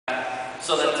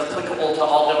so that it's applicable to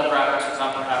all demographics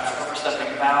without perhaps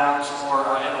overstepping bounds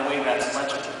or in a way that's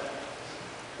legible.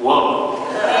 Whoa.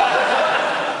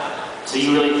 So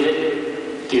you really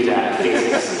did do that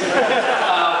thesis?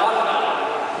 Working on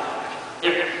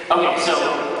it. Okay, so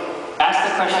ask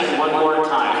the question one more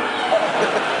time.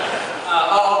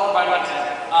 I'll provide an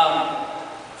example.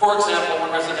 For example,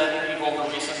 when Resident Evil, the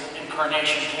recent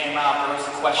incarnation, came out, there was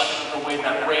a question of the way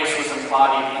that race was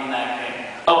embodied in that game.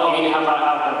 Oh, you mean how about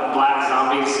how the black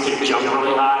zombies could jump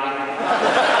really high?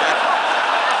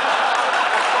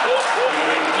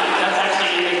 That's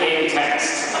actually in the game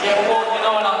text. Yeah, well, you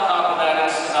know, and on top of that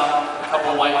is, you know, a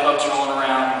couple of white folks rolling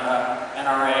around,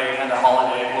 NRA and a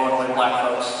holiday blowing away black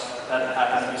folks that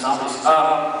happen to be zombies.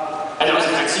 And it was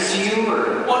offensive to you,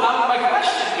 or? Well, my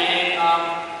question being,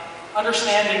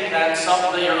 understanding that some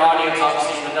of your audience,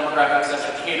 obviously the demographics that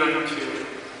you're catering to,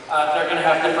 they're going to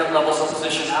have different levels of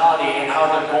positionality and how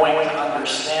they're going to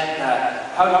understand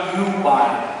that. How do you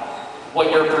buy what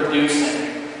you're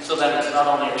producing so that it's not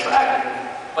only attractive,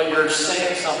 but you're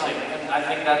saying something? And I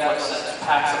think that's what sets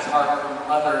PAX apart from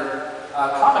other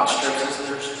comic strips,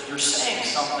 is you're saying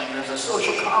something. There's a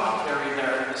social commentary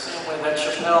there in the same way that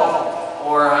Chappelle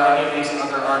or any of these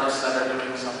other artists that are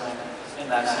doing something in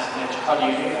that same niche. How do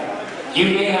you do that? You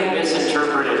may have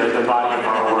misinterpreted the body of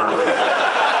our work.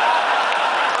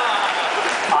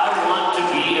 I want to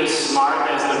be as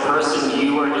smart as the person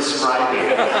you are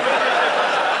describing.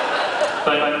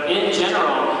 But in general,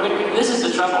 I mean, this is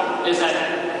the trouble, is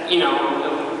that, you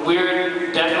know,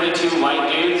 we're definitely two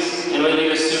white dudes, and we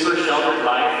lead a super sheltered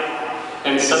life.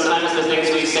 And sometimes the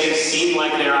things we say seem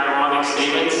like they're ironic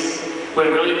statements, when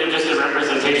really they're just a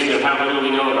representation of how little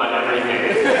we know about everything.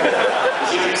 You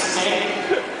see what I'm saying?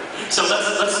 So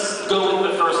let's go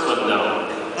with the first one, though.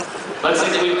 Let's say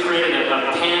that we've created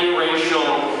a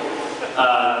pan-racial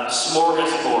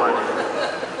smorgasbord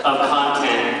of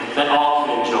content that all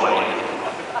can enjoy.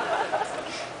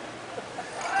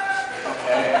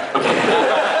 Okay.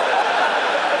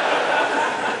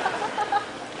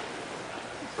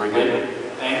 We're good?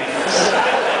 Thank you.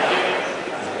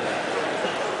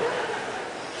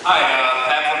 Hi,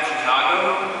 Pat from Chicago.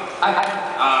 Hi.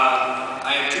 I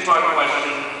have a two-part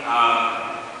question.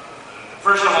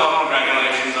 First of all,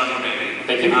 congratulations on your baby.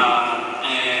 Thank you.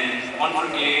 And one for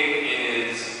Gabe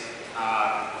is,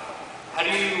 how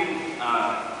do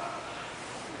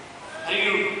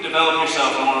you develop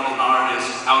yourself more as an artist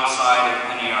outside of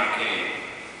Penny Arcade?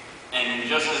 And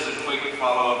just as a quick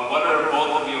follow-up, what are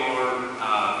both of your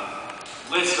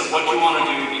lists of what you want to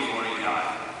do before you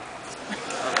die?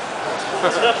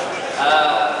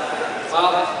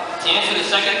 Well, to answer the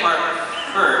second part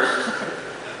first,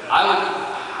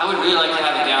 I would really like to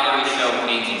have a gallery show of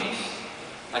paintings.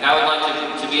 Like, I would like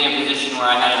to be in a position where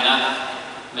I had enough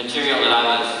material that I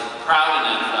was proud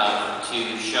enough of to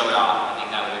show it off. I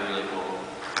think that would be really cool.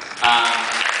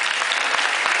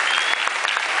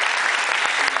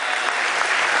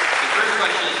 The first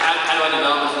question is, how do I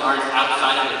develop as an artist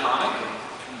outside of the comic?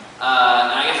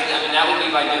 And I guess, I mean, that would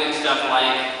be by doing stuff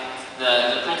like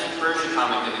the Prince of Persia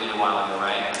comic that we did a while ago,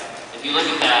 right? If you look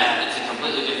at that, it's a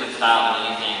completely different style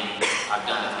than anything I've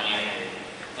done with Penny Arcade.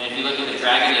 And if you look at the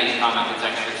Dragon Age comic that's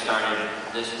actually started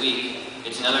this week,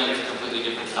 it's a completely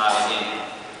different style again.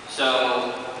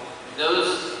 So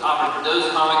those comic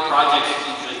projects,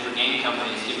 usually for game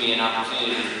companies, give me an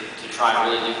opportunity to try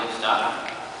really different stuff.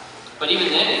 But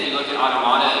even then, if you look at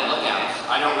Automata and Lookouts,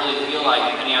 I don't really feel like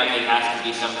Penny Arcade has to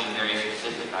be something very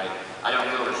specific. I don't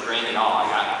feel restrained at all.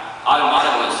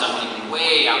 Automata was something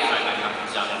way outside my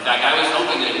comfort zone. In fact, I was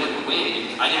hoping that it wouldn't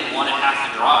win. I didn't want to have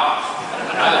to draw it.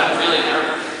 I was really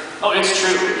nervous. Oh, it's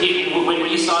true. When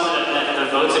he saw that the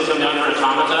votes had come down for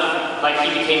Automata, like,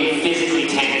 he became physically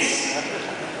tense.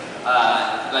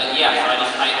 But yeah, so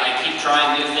I keep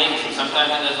trying new things, and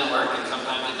sometimes it doesn't work, and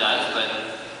sometimes it does, but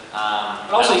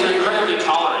also, you're incredibly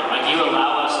tolerant. Like, you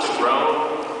allow us to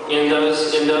grow in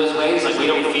those ways. Like, we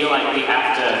don't feel like we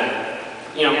have to,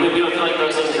 you know, we don't feel like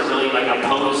those things are really, like,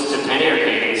 opposed to Penny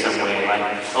Arcade in some way. Like,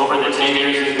 over the 10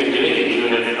 years we've been doing it, you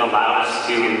have allowed us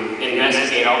to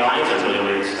investigate all kinds of really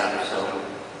weird stuff. So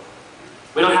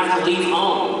we don't have to leave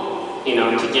home, you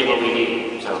know, to get what we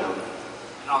need. So.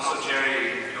 And also,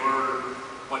 Jerry,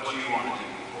 what do you want to do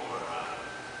before?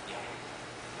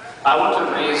 I want to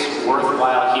raise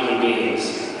worthwhile human beings.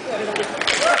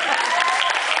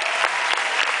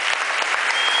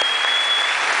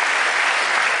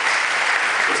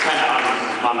 It's kind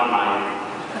of on my mind.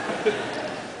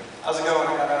 How's it going?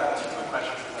 I got two quick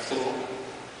questions. Cool.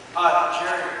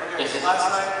 Jerry, okay, so last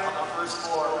night on the first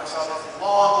floor, I saw this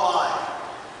long line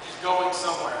just going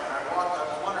somewhere. And I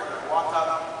was wondering, I walked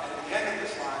up, and at the end of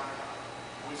this line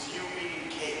was was you eating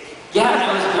cake. Yeah, it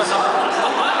was bizarre.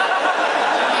 People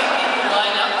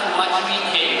line up to watch me eat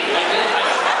cake.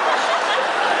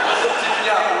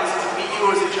 Yeah, was it to meet you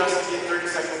or was it just to get 30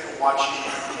 seconds to watch you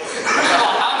eat cake?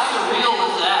 Oh, how surreal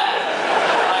was that?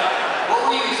 Like, what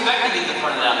were you expecting at the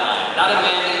front of that line? Not a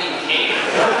man eating cake.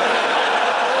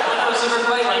 Well, no, super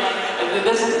funny. Like,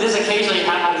 this occasionally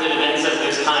happens at events of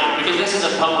this kind because this is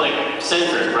a public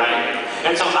center, right?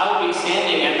 And so I would be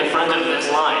standing at the front of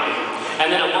this line,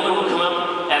 and then a woman would come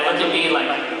up and look at me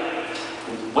like,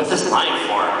 "What's this line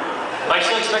for?" Like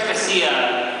she'll expect to see a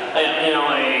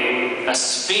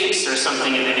sphinx or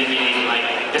something in the beginning,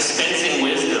 like dispensing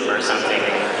wisdom or something,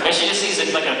 and she just sees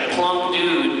like a plump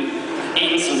dude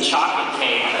eating some chocolate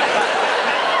cake,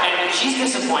 and she's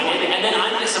disappointed, and then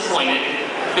I'm disappointed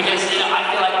because I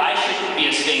feel like I should be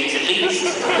a sphinx at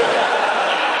least,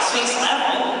 a sphinx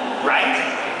level, right?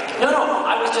 No,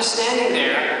 I was just standing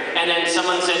there, and then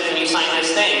someone said, "Can you sign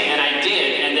this thing?" And I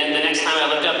did, and then the next time I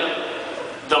looked up,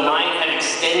 the line had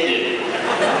extended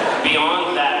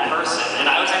beyond that person, and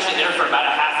I was actually there for about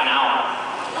a half an hour.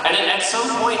 And then at some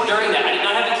point during that, I did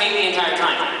not have the cake the entire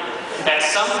time. At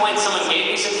some point, someone gave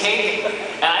me some cake,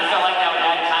 and I felt like that would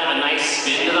add kind of a nice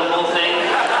spin to the whole thing.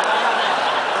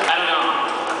 I don't know.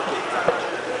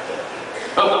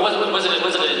 But was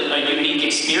it a unique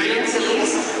experience at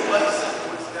least? It was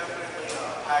definitely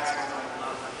PAX moment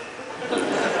not forget.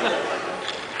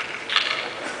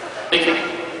 Thank you.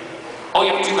 Oh,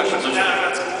 you have 2 questions. Yeah,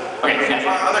 that's cool. Okay, yeah.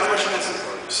 My other question is,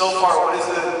 so far, what is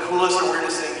the coolest or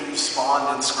weirdest thing you've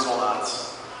spawned in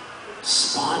Scribblenauts?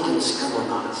 Spawned in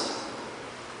Scribblenauts.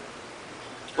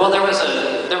 Well, there was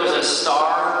a star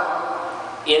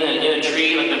in a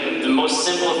tree, like the most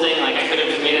simple thing. Like I could have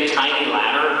just made a tiny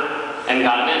ladder and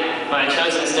gotten it, but I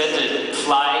chose instead to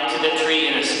fly to the tree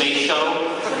in a space shuttle.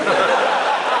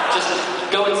 Just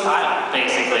go in style,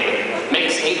 basically. Make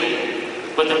a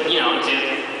statement. But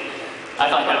I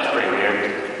thought that was pretty weird.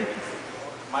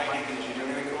 Mike, did you do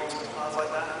anything cool in Scribblenauts like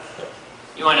that?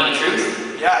 You want to know the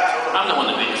truth? Yeah, totally. I'm the one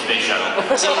that made the space shuttle.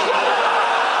 See?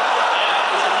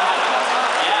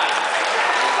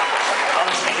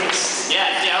 Yeah,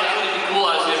 see, I was going to be cool.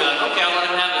 I was going to be like, okay, I'll let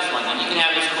him have this one. Then you can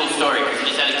have this cool story because he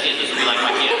just had a kid. This will be like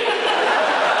my kid.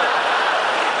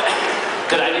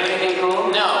 Did I do anything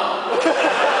cool? No.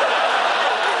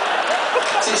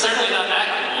 See, certainly not that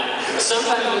cool.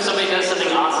 Sometimes when somebody does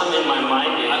something awesome